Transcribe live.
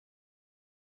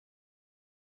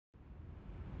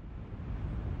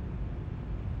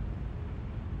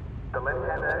The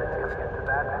left-hander is coming into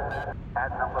bat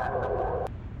at number 4.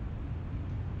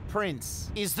 Prince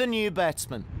is the new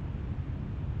batsman.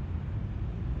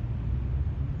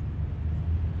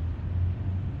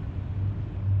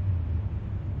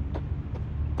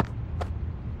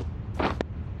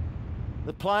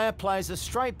 The player plays a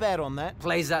straight bat on that.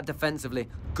 Plays that defensively.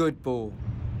 Good ball.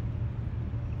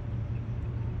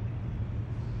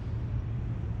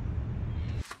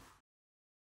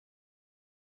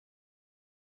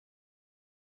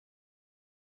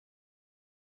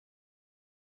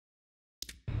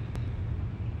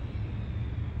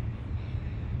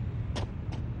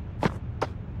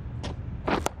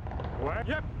 What?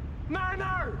 Yep. No,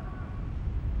 no!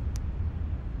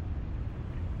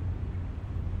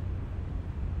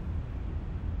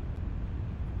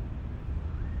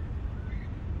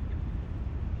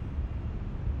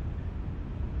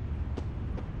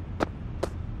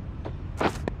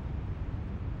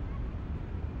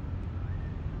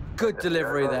 Good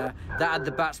delivery there. That had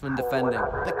the batsman defending.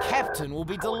 The captain will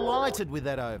be delighted with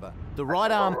that over. The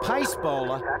right arm pace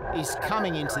bowler is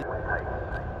coming into...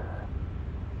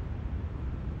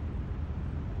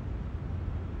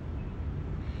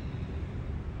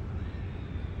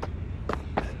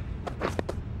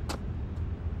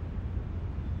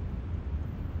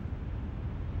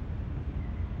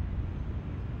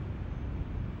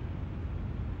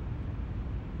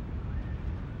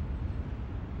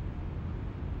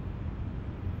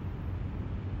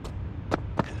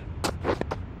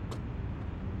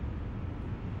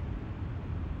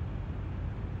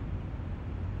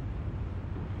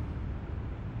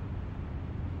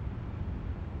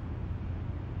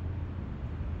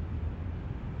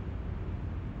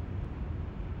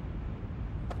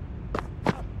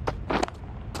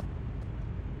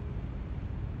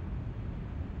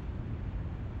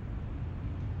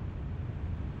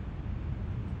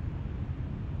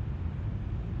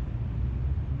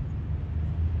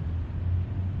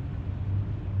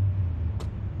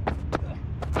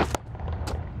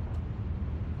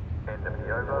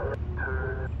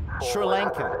 Sri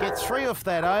Lanka get 3 off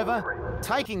that over,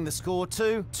 taking the score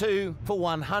to 2 for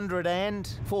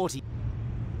 140.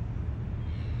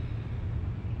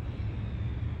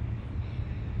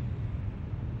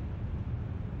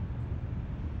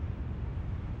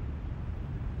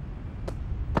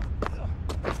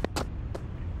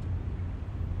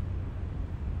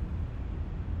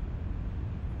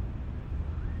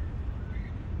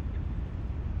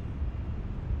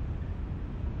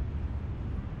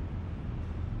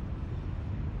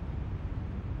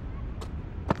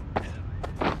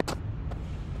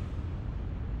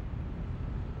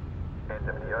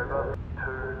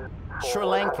 Sri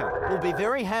Lanka will be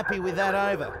very happy with that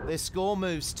over. Their score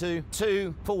moves to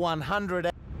 2 for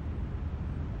 100.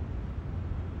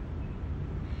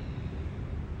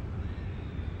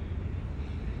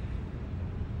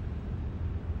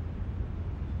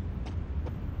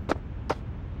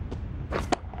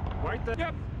 Wait there.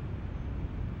 Yep.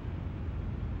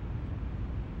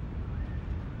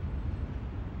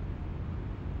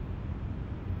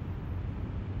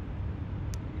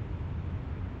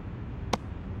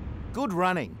 Good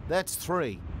running, that's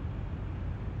 3.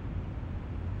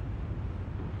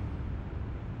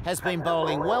 Has been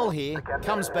bowling well here,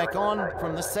 comes back on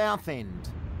from the south end.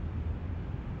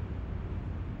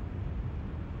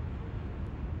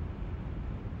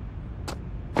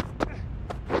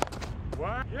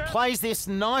 What? Yep. Plays this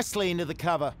nicely into the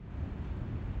cover.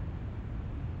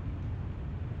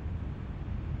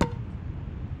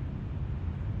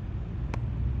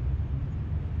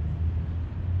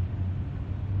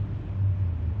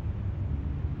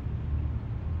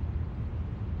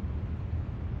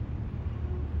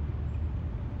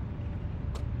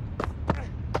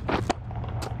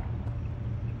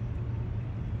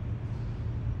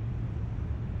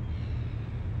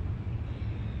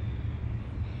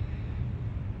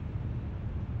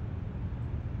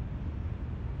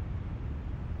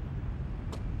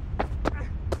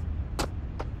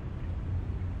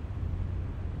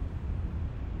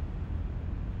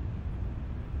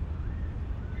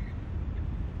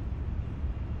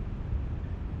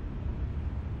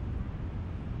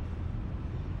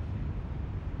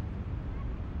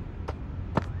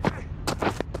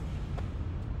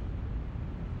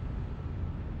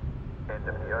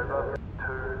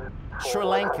 Sri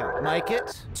Lanka make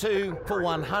it 2 for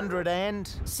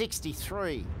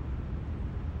 163.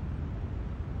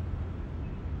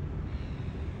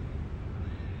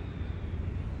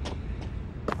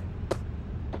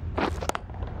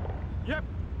 Yep.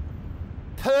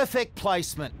 Perfect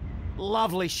placement.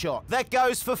 Lovely shot. That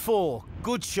goes for 4.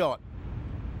 Good shot.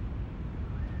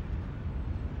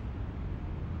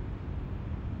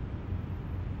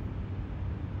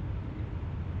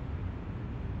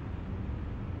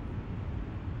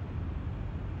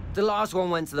 The last one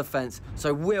went to the fence,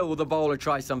 so will the bowler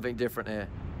try something different here?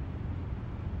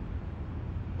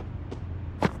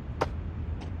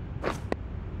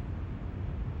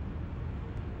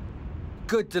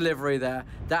 Good delivery there.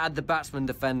 That had the batsman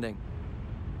defending.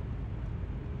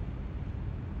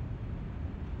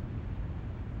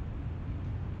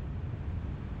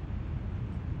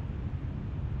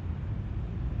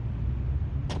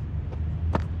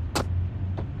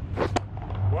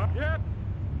 What? Yep.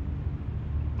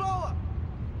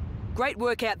 Great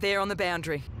work out there on the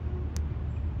boundary.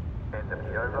 End of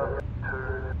the over.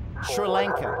 2. Sri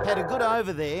Lanka had a good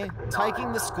over there,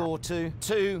 taking the score to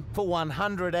 2 for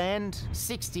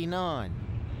 169.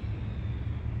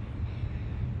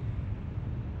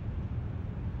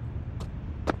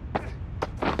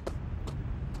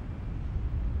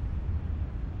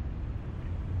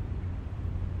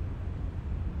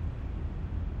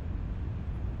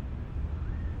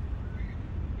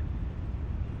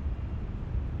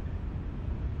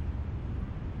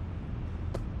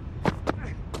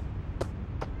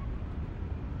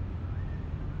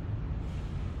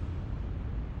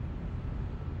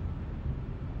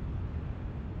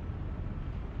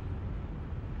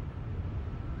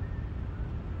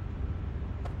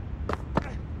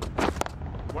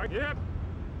 Wait. Yep.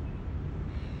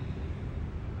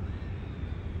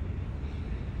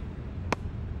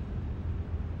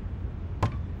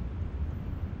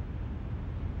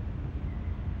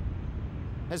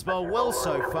 Has bowled well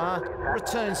so far,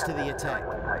 returns to the attack.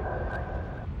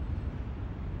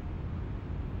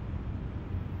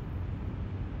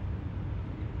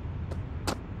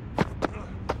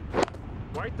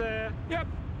 Wait there. Yep.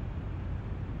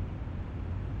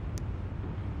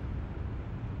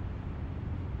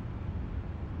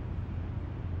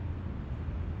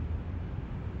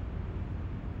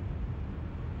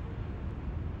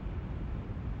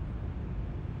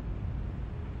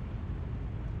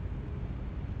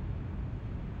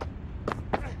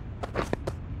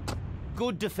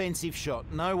 Good defensive shot,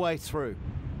 no way through.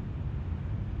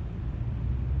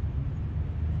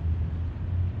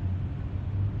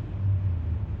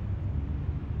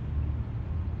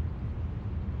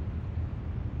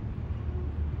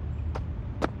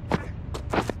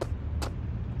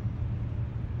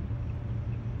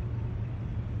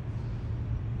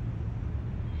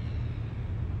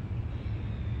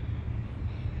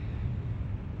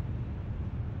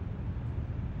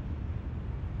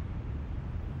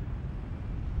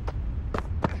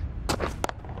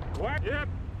 What? Yep.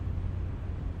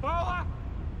 Bowler.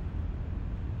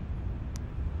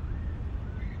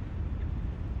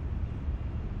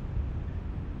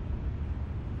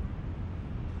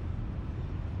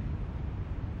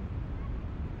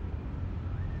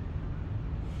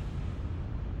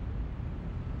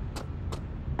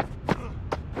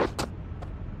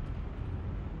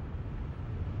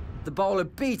 The bowler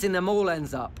beating them all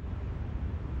ends up.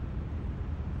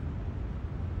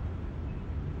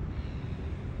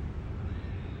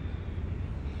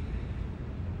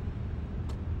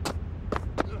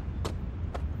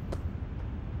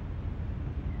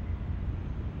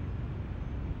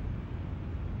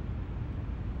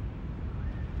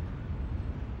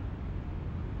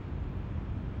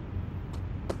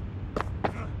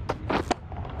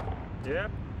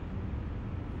 Yep.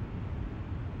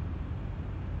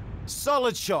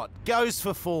 Solid shot, goes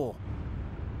for 4.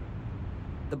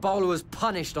 The bowler was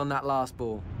punished on that last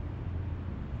ball.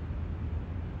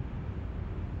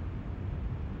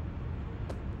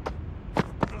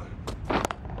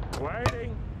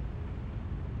 Waiting.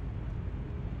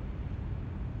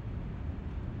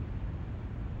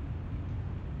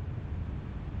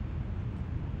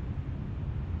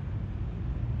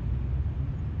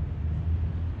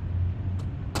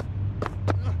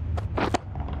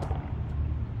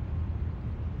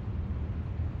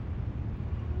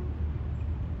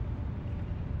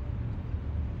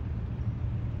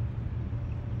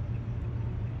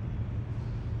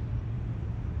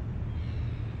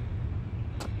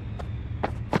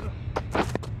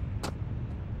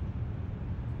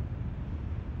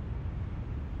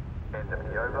 End of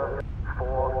the over.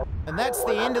 4. And that's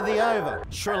the end of the over.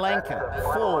 Sri Lanka,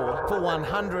 4 for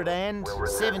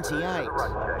 178.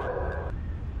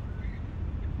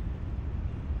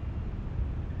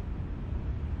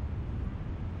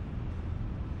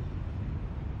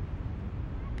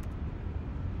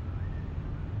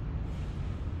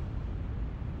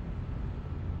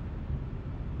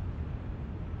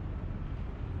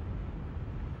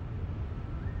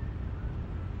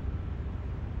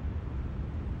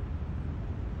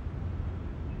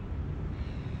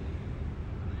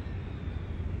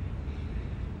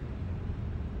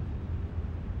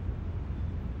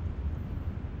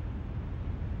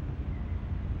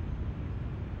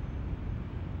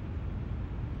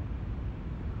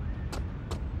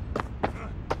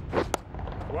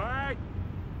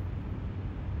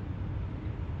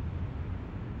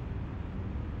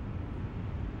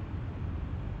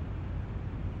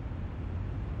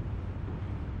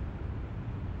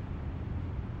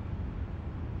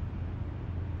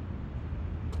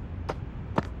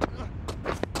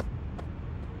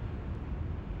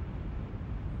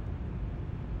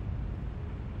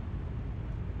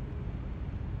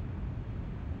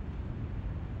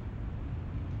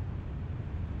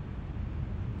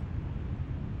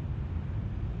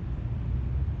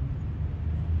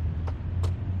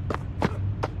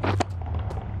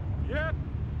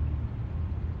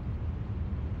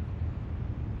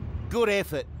 Good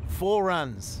effort. 4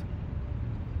 runs.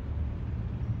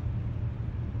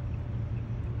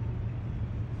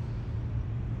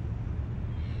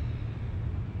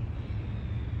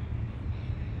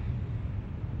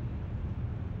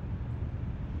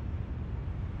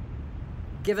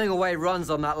 Giving away runs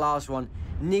on that last one.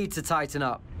 Need to tighten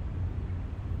up.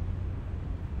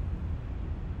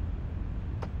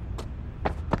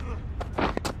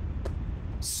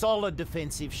 Solid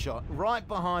defensive shot, right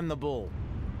behind the ball.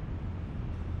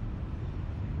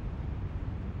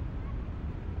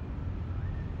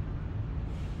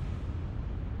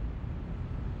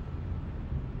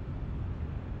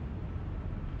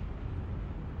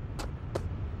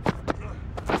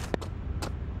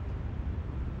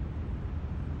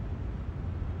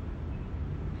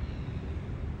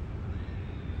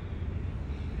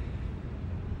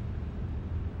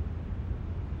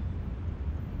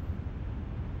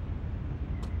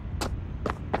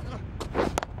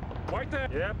 Right there.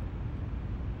 Yep.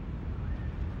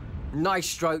 Nice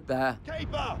stroke there.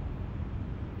 Keeper.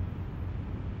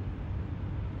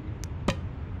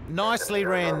 Nicely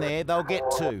ran there, they'll get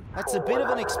 2. That's a bit of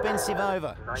an expensive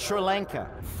over. Sri Lanka,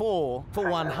 4 for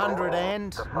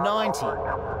 190.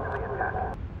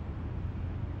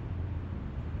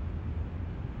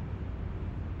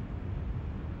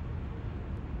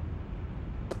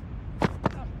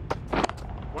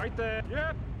 Right there.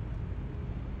 Yep.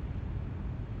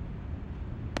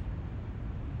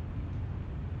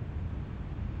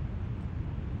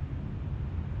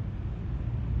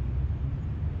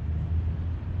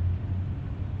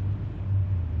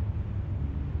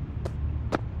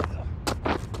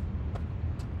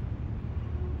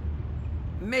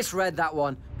 Misread that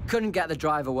one. Couldn't get the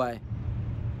drive away.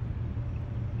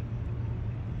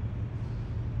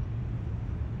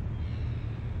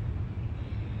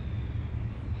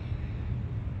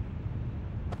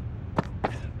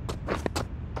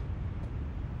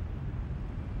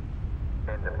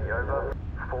 End of the over.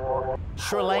 4.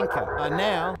 Sri Lanka are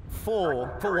now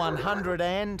 4 for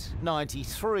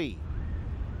 193.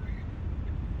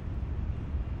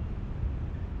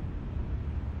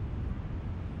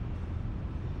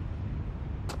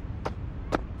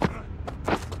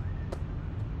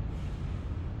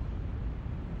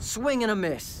 Swing and a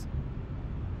miss.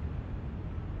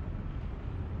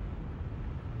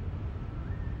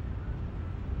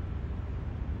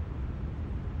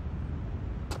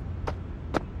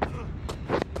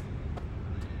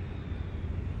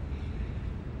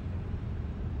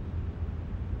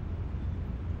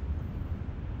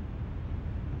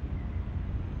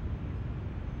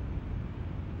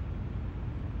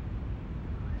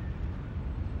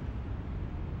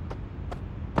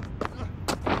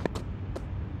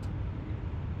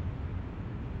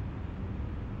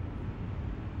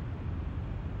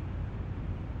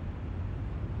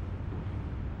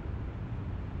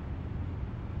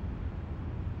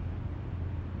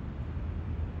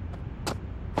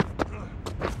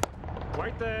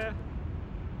 Right there.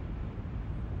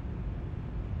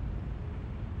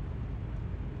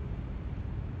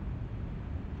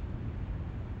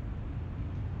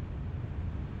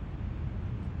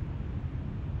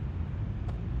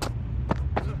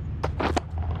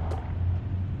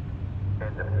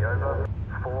 End of the over.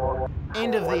 4.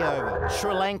 End of the over.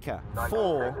 Sri Lanka,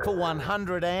 4 for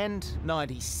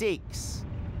 196.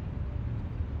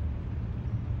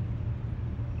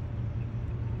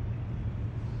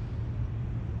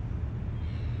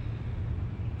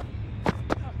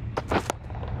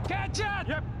 Catch it.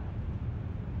 Yep.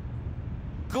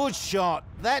 Good shot.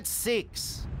 That's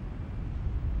 6.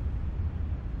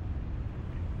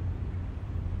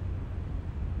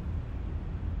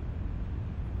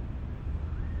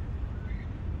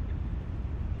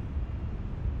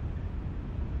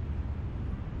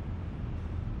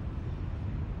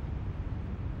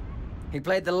 He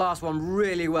played the last one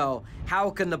really well.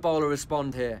 How can the bowler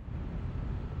respond here?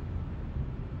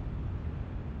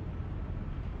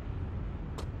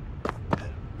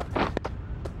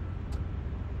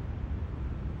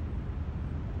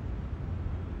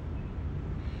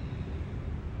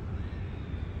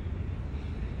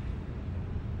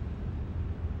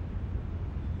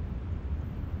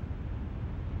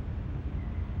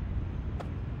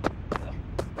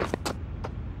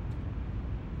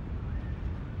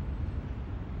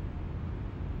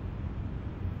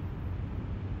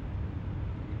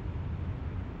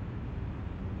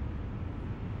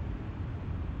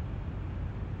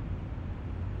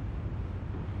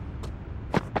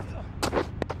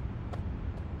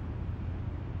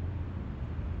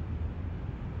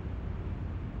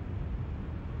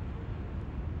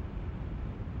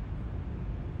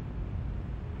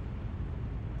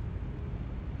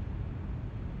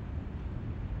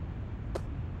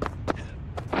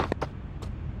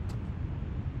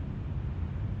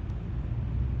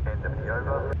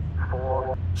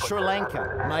 Sri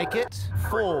Lanka make it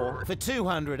 4 for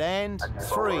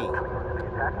 203.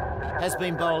 Has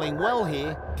been bowling well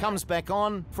here, comes back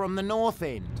on from the north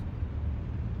end.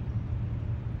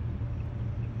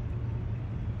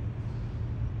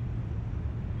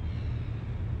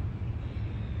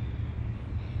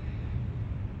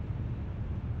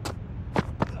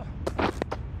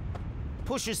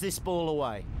 Pushes this ball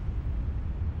away.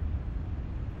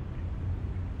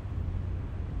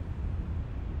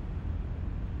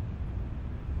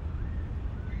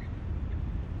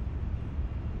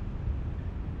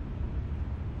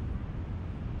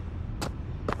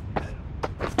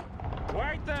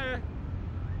 Right there.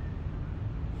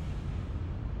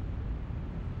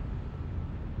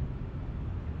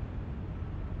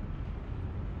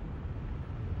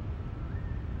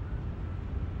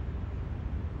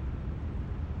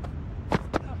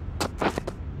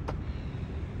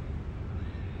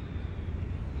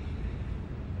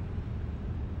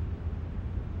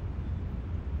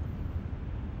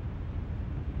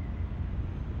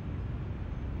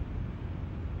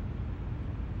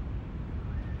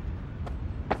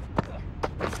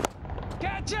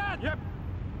 Catch it! Yep.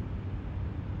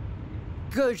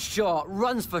 Good shot,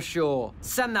 runs for sure.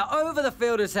 Send that over the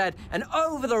fielder's head and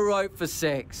over the rope for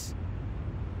 6.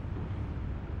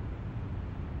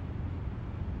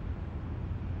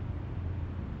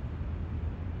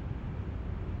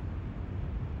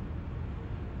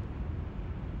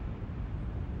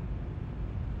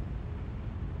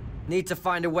 Need to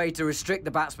find a way to restrict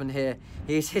the batsman here.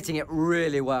 He is hitting it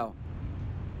really well.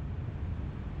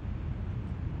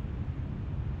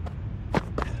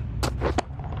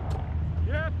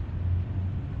 Yep.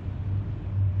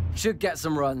 Should get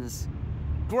some runs.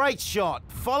 Great shot.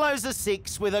 Follows a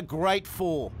 6 with a great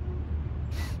 4.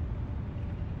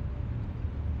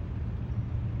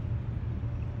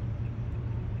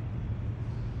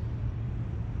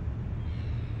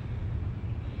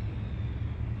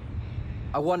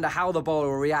 I wonder how the bowler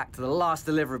will react to the last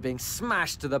delivery being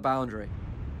smashed to the boundary.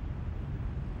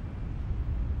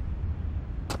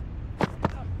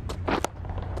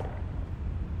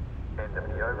 End of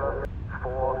the over.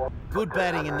 4. Good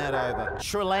batting in that over.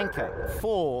 Sri Lanka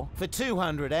 4 for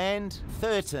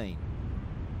 213.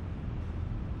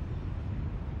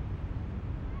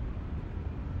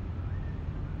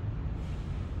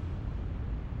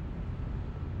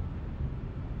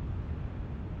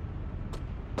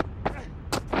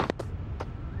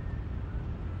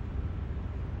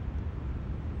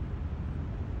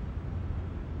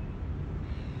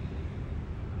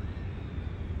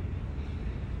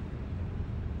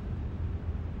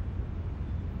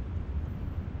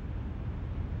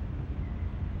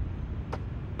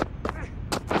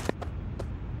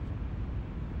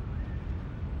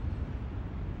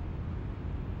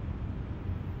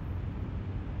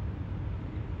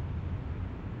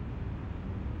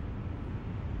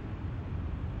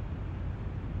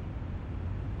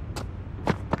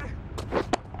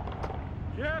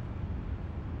 Yep.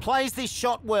 Plays this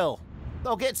shot well.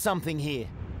 They'll get something here.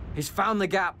 He's found the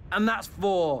gap, and that's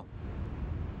 4.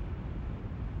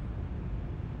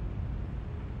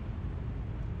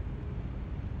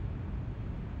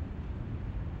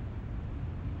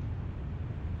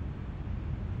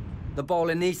 The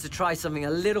bowler needs to try something a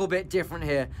little bit different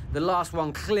here. The last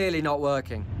one clearly not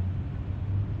working.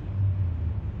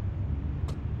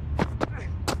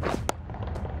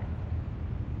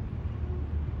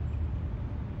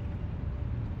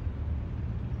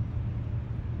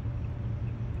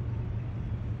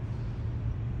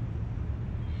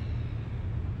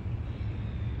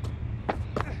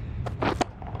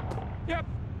 Yep.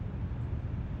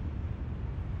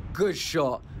 Good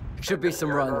shot. Should be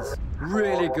some runs.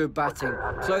 Really good batting.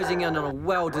 Closing in on a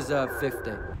well-deserved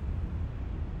 50.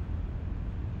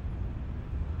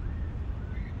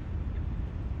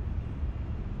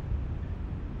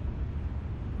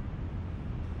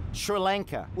 Sri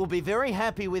Lanka will be very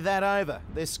happy with that over.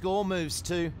 Their score moves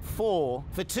to 4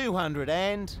 for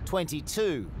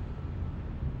 222.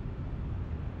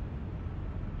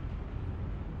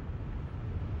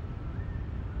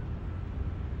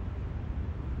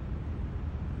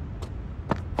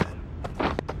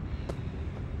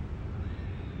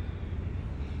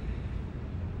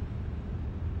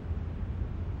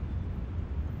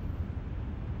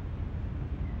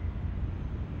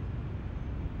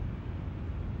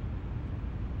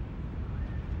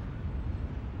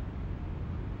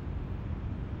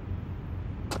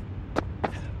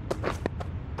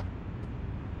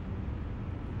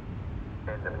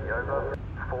 End of the over.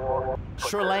 4.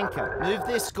 Sri Lanka move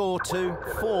their score to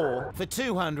 4 for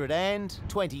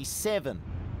 227.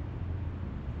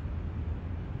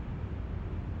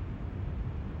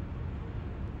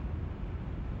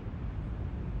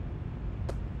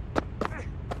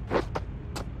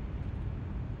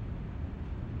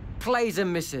 Plays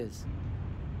and misses.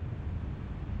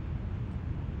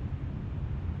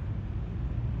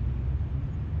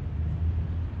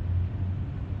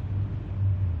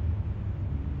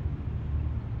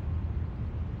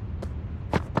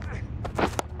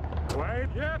 Wait.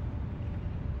 Yep.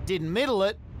 Didn't middle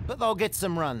it, but they'll get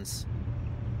some runs.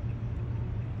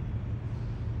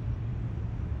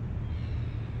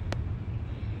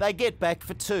 They get back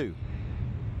for 2.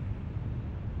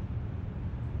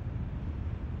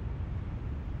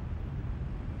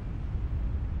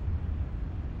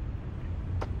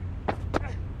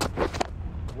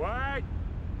 Wait.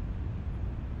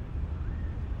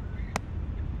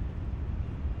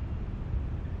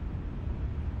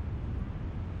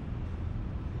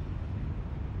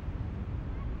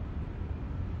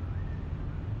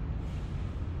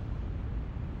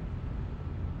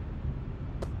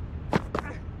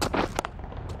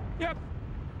 Yep.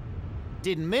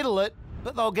 Didn't middle it,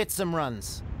 but they'll get some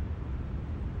runs.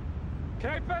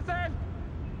 Keep us in.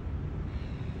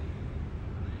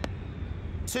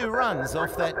 2 runs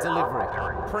off that delivery.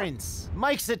 Prince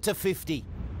makes it to 50.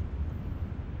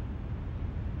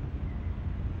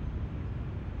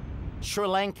 Sri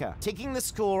Lanka ticking the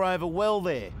score over well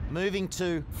there, moving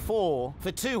to 4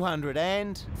 for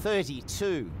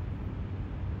 232.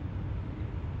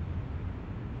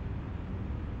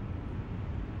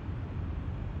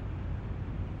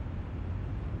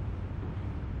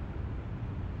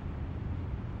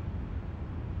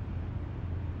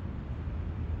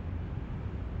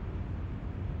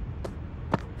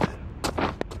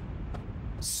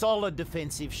 Solid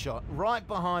defensive shot, right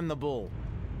behind the ball.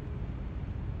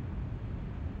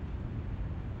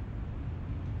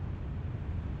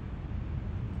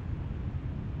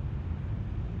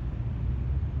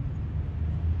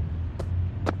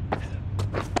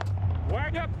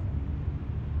 Wait. Yep.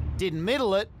 Didn't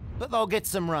middle it, but they'll get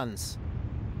some runs.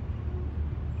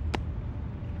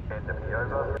 End of the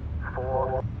over.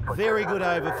 4 for Very good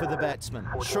over for the batsman.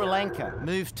 Sri Lanka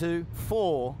move to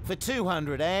 4 for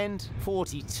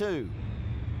 242.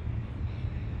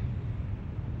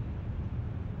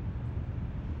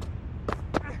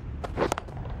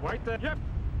 Wait there. Yep.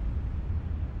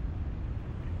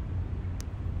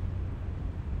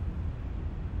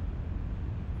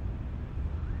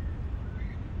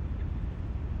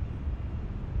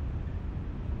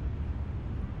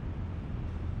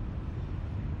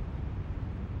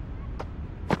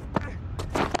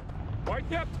 Wait.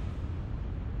 Yep.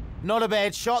 Not a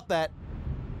bad shot, that.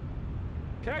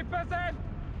 Keep us in.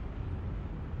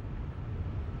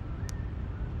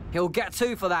 He'll get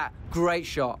 2 for that. Great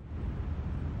shot.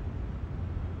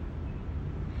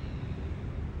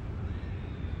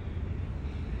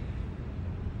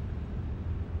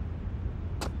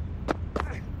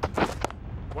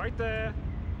 Wait there.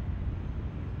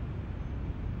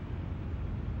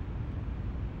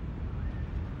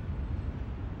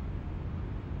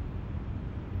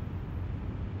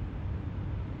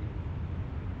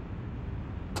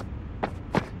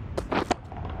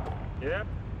 Yep.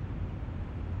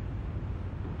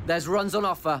 There's runs on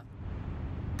offer.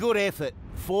 Good effort,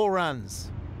 4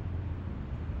 runs.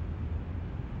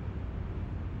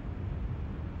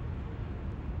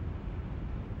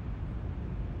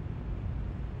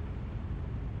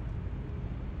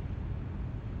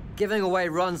 Giving away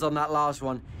runs on that last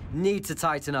one. Need to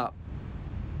tighten up.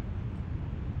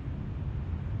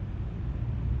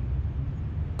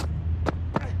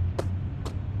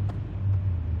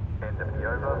 End of the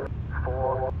over.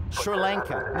 4 for Sri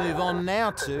Lanka move on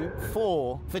now to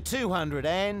 4 for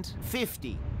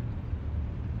 250.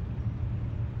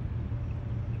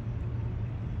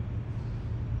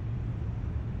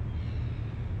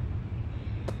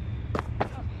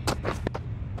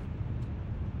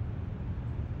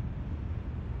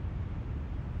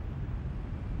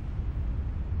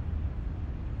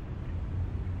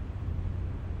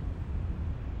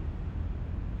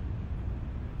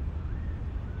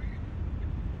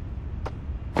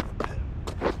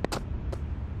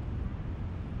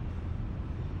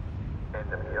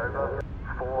 End of the over.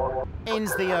 4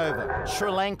 Ends the over.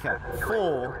 Sri Lanka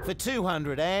 4 for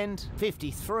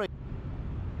 253.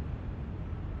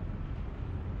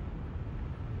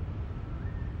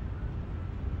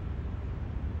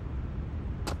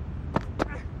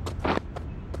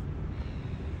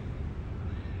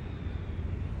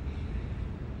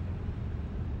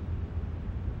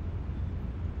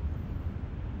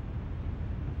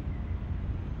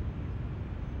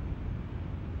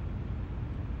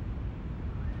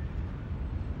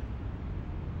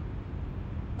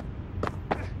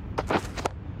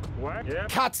 Wait. Yep.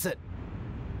 Cuts it.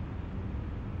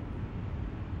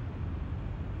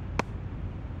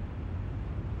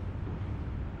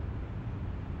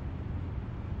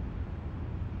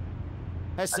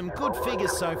 has some good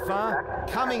figures so far,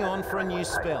 coming on for a new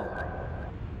spell.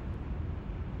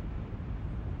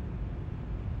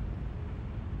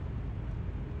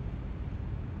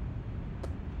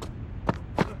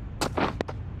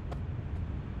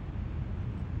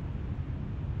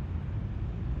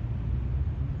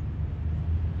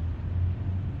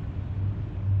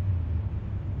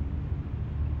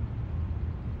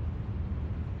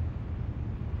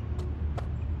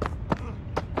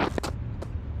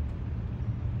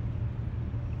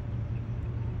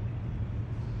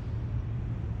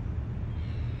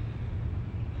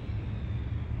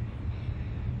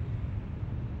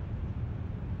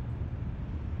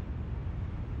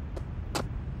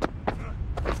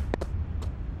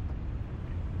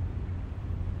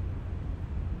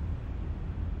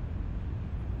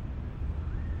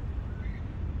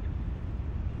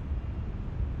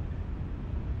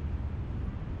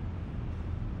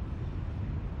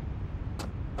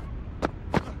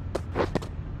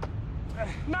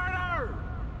 No, no!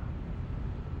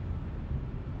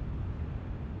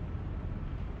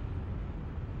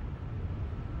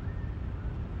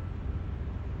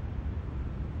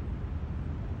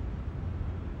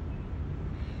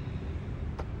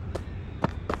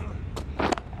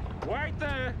 Wait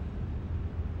there!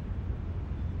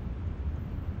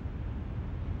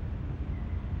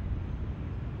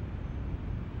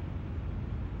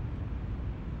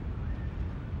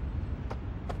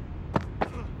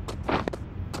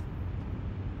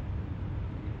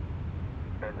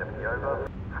 End of the over.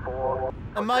 4.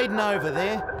 A maiden over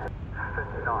there.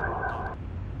 59.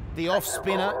 The off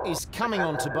spinner is coming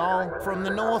on to bowl from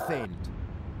the north end.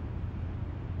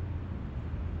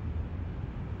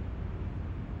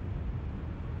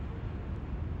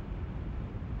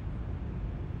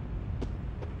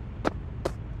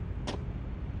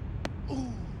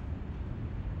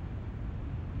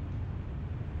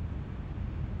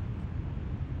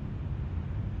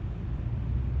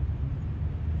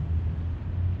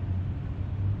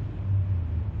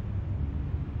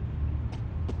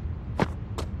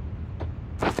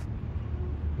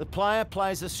 The player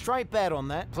plays a straight bat on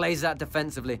that. Plays that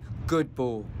defensively. Good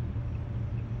ball.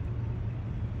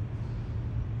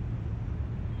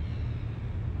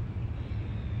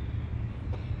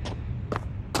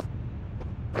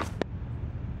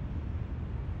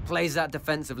 Plays that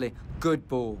defensively. Good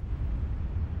ball.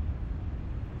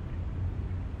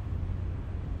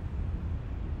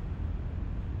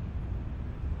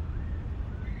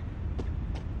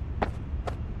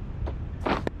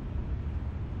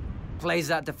 Plays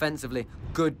that defensively.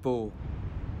 Good ball.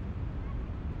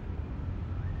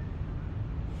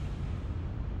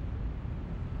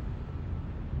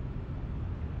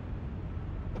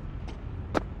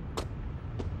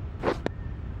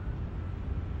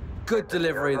 Good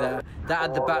delivery there. That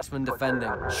had the batsman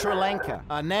defending. Sri Lanka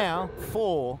are now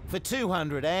 4 for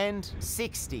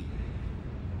 260.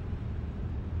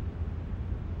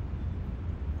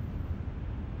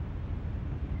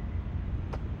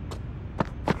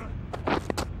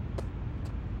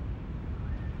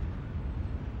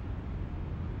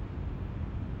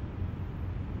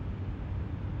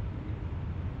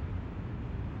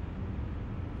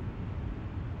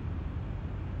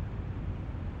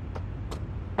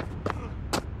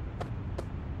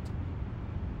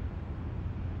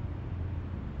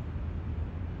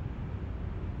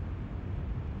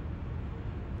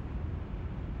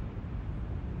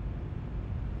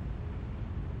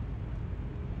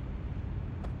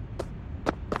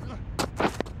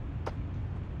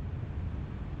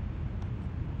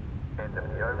 End of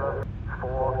the over.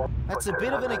 4. That's a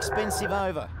bit of an expensive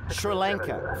over. Sri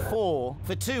Lanka 4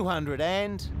 for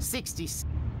 260.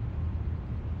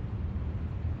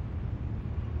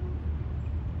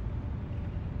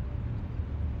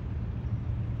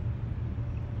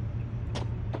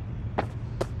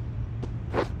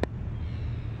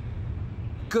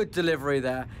 Good delivery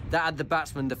there. That had the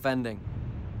batsman defending.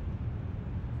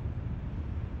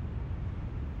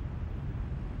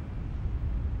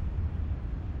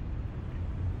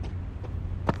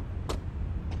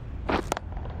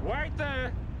 Wait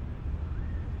there!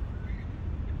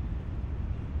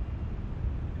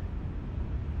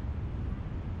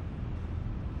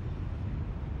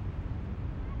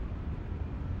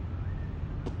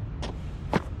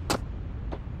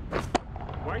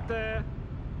 Wait there!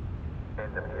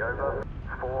 End of the over.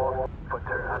 4 for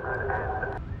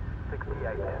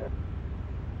 268.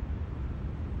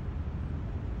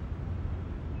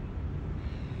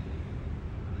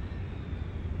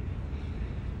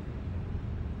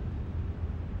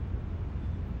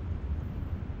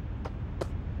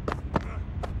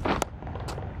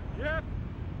 Yep!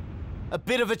 A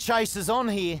bit of a chaser's on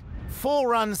here. 4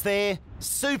 runs there,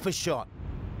 super shot.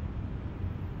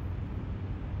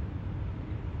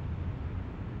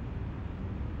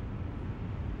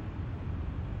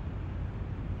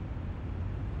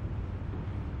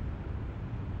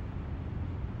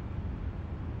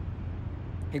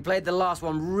 He played the last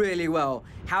one really well.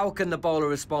 How can the bowler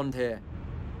respond here?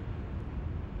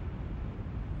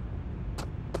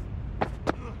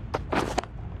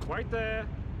 Wait there.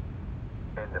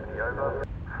 End of the over.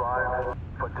 5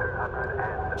 for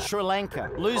 200 and... Sri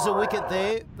Lanka lose a wicket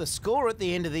there. The score at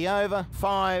the end of the over,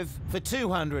 5 for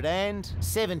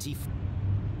 270.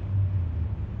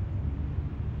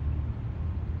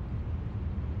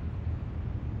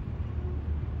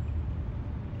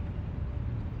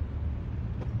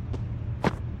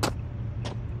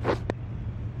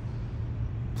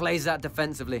 Plays that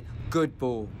defensively. Good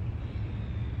ball.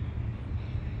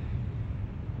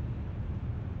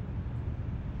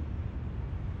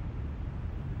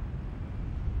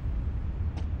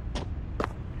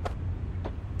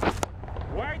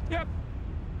 Wait, yep.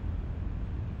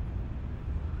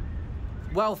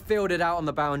 Well fielded out on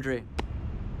the boundary.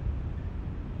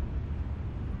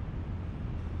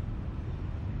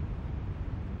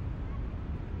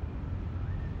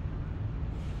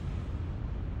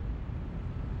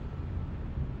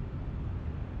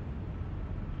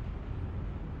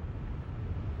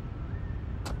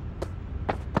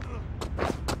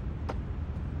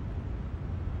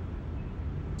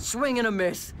 Swing and a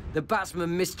miss. The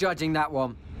batsman misjudging that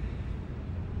one.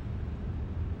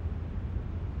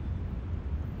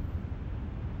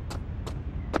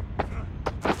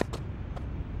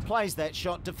 Plays that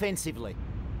shot defensively.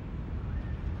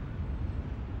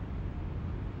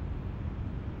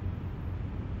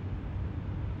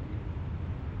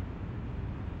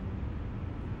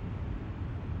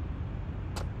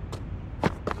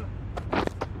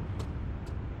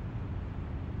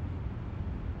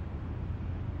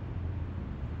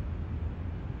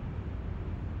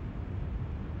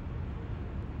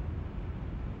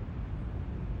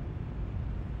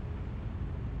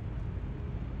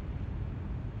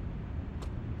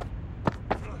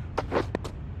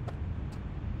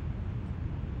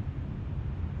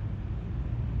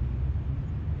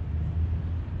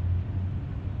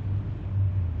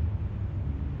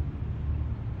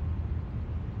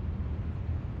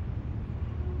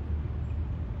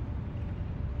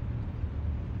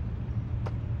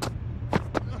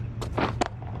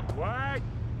 Wait.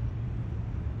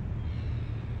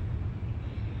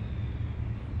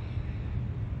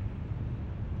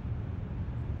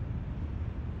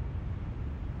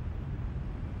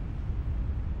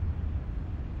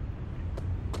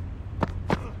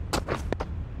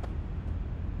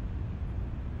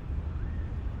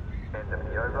 End of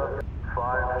the over.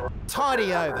 5.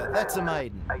 Tidy over, that's a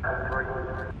maiden. 83.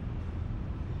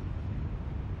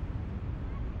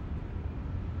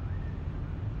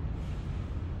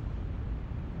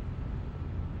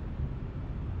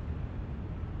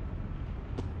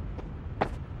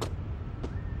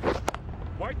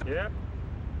 Wait. Yep.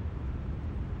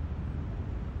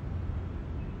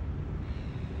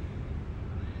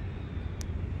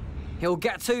 He'll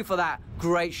get 2 for that.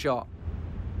 Great shot.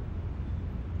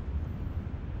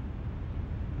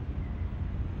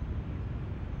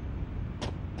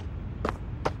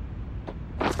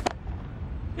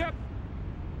 Yep.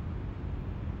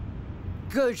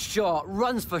 Good shot.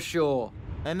 Runs for sure.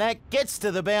 And that gets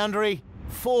to the boundary,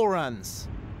 4 runs.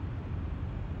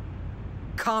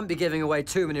 Can't be giving away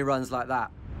too many runs like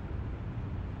that.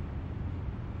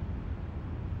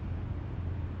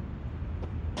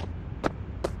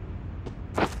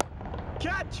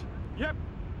 Catch. Yep.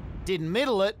 Didn't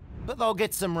middle it, but they'll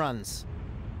get some runs.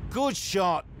 Good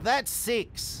shot, that's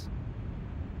 6.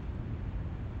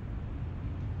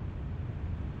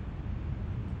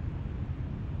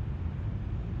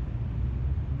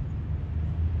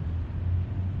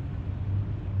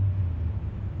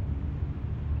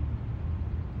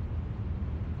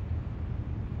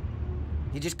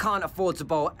 You just can't afford to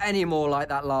bowl any more like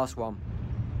that last one.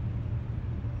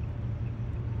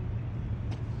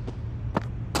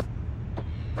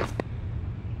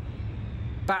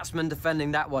 Batsman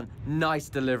defending that one. Nice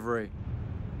delivery.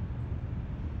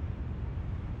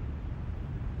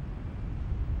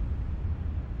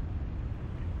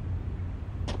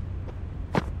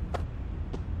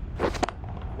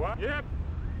 What? Yep.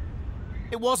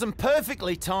 It wasn't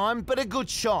perfectly timed, but a good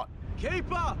shot.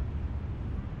 Keeper.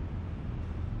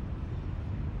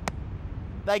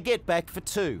 They get back for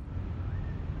 2.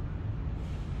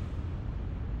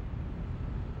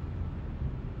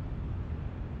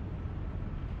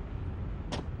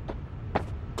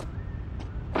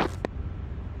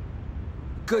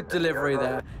 Good delivery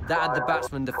there. That had the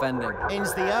batsman defending.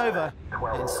 Ends the over.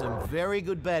 And some very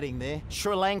good batting there.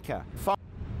 Sri Lanka.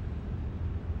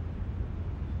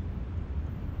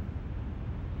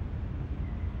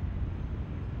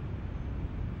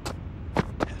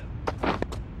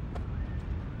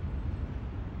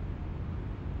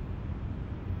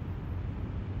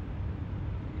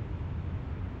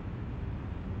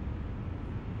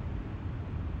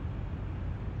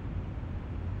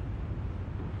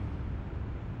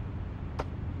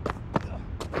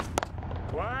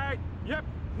 Wait. Yep.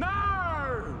 No!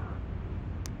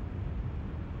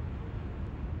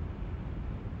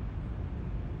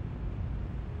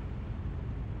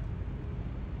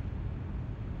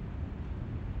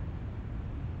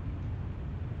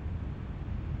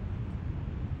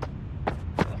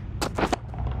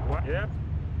 What? Yep.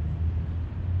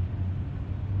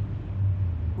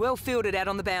 Well fielded out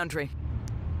on the boundary.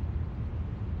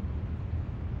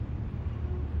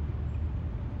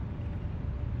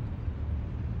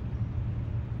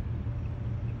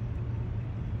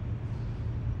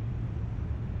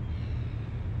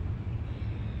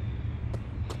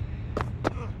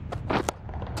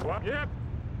 What? Yep.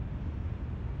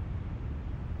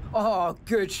 Oh,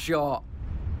 good shot.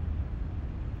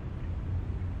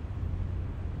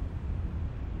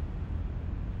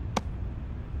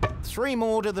 Three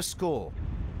more to the score.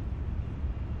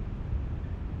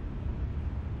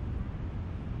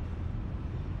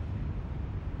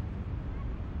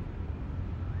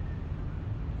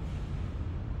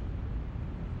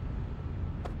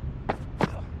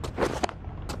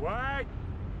 Wait.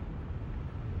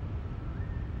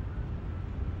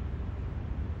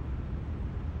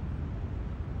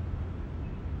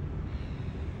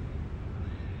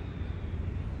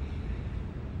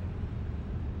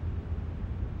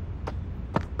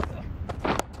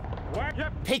 Wait.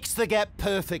 Yep. Picks the gap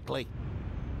perfectly.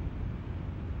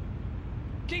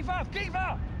 Keep up. Keep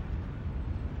up.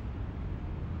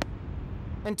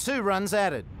 And 2 runs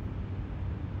added.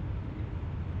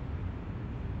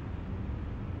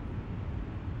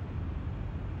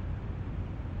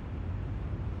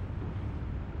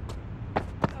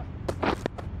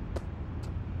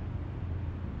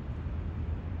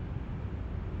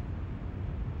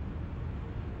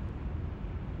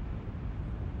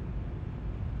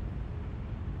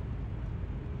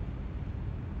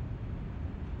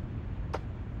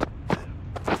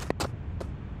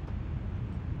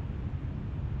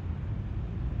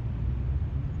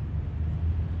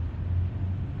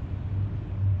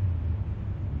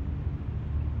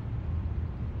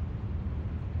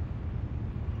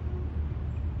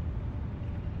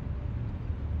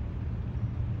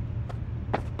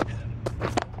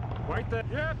 Wait there.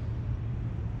 Yep.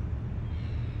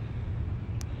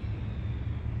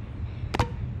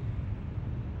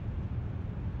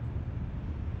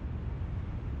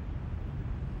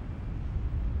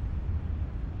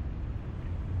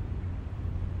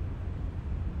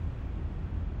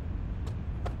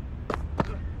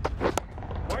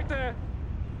 Wait there.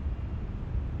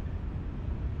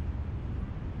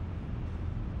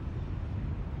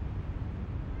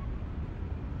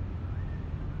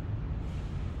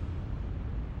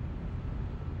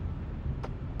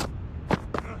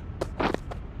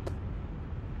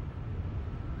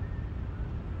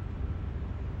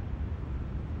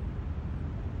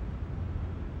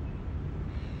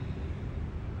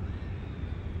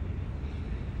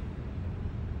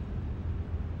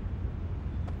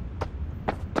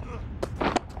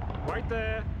 Right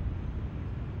there.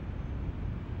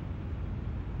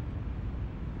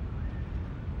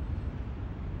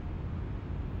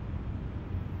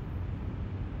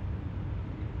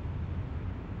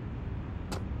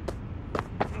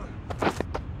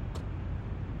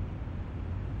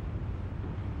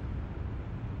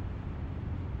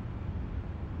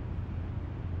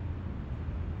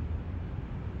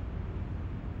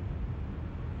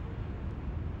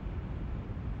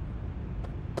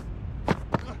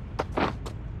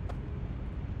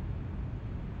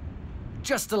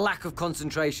 Just a lack of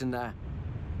concentration there.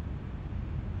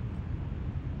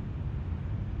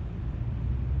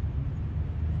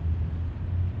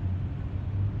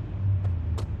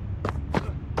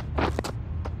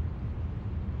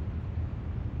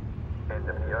 End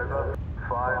of the over.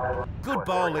 5. Good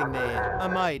bowling there, a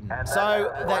maiden.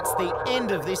 So that's the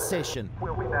end of this session.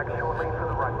 We'll be back shortly for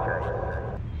the run chase.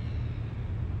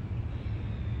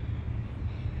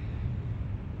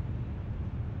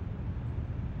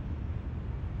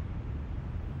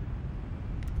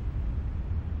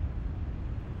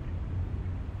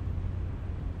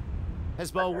 Has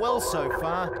bowled well so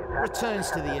far, returns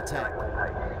to the attack.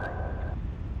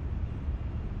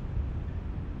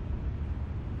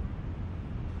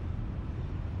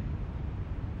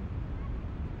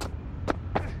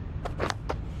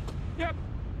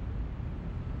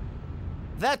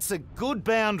 That's a good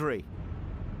boundary.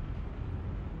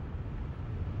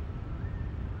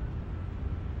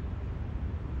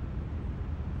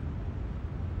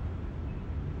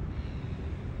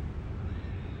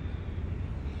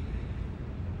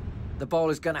 The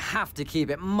bowler's going to have to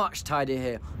keep it much tighter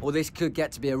here, or this could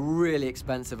get to be a really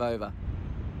expensive over.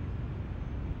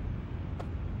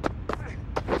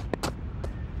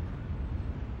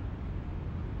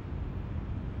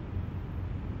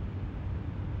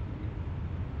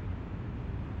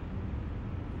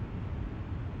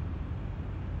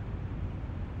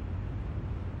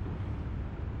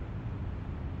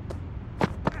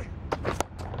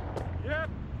 Yep.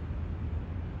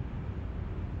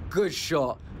 Good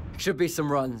shot. Should be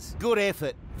some runs. Good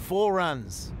effort. 4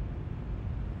 runs.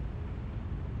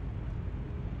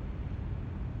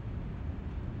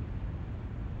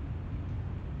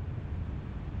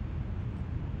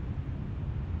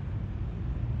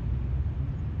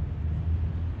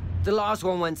 The last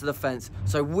one went to the fence,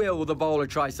 so will the bowler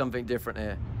try something different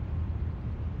here?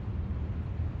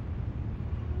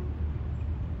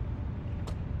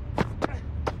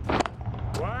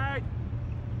 Wide.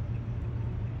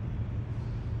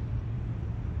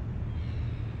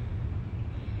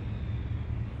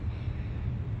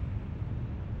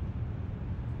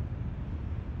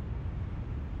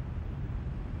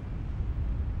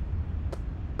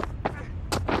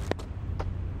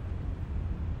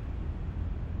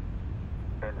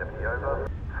 End of the over.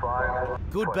 5.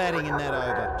 Good batting in that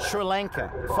over. Sri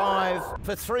Lanka, 5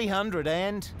 for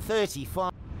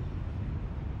 335.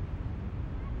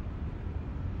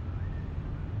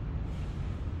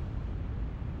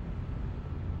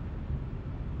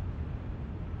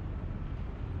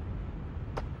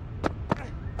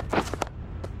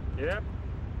 Yep.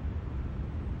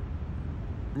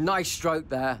 Nice stroke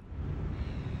there.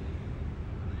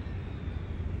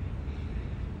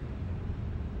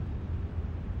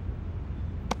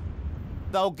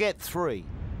 They'll get 3.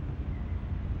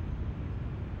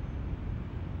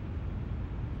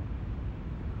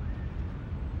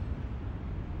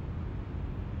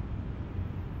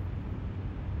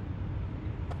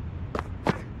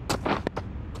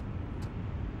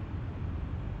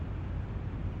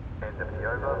 End of the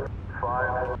over.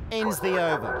 5. Ends the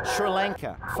over. Sri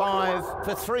Lanka, 5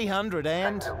 for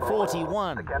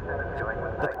 341. The captain is doing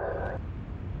the same.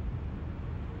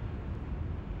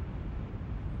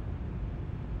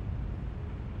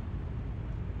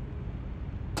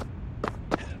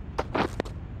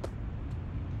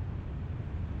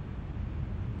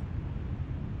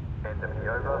 End of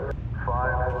the over.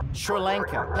 5. Sri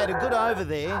Lanka had a good over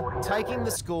there, taking the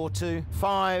score to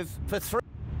 5 for 3.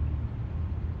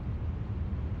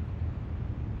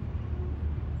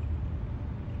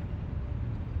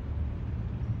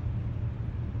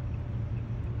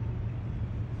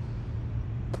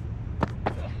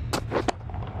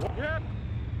 Yep.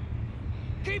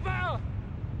 Keeper.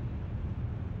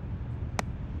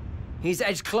 He's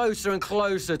edged closer and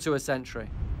closer to a century.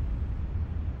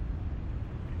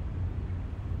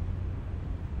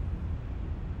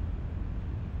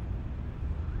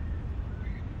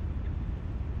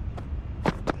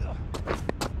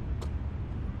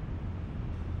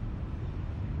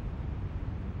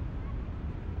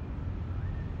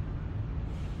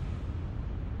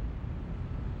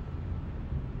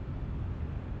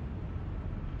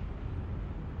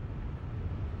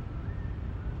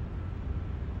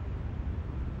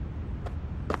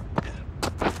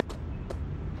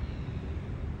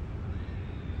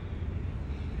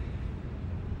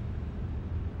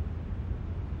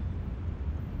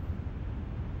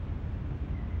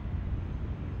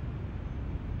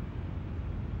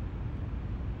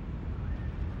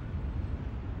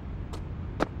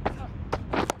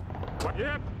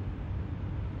 Yep.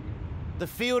 The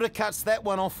fielder cuts that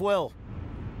one off well.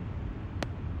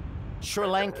 Sri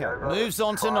Lanka moves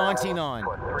on to 99.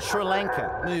 Sri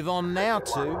Lanka move on now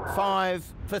to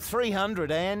 5 for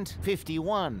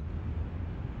 351.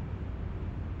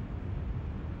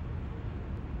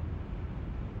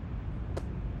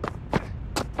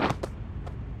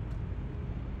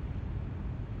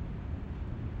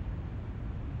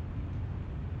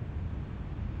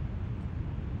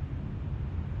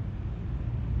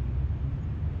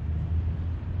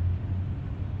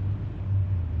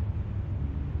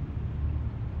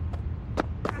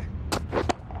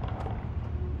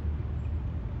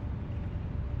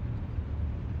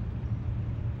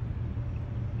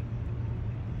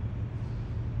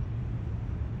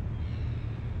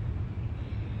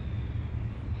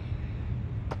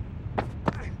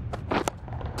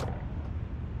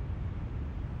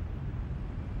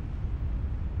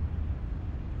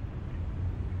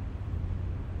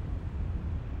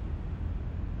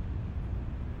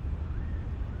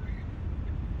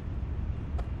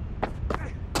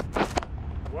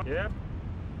 Yep.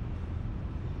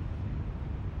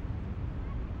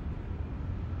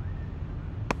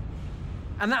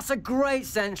 And that's a great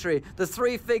century. The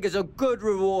 3 figures are good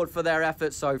reward for their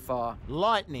efforts so far.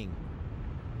 Lightning.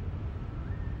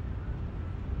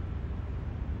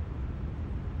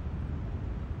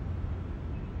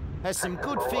 Has some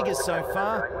good figures so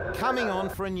far, coming on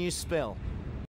for a new spell.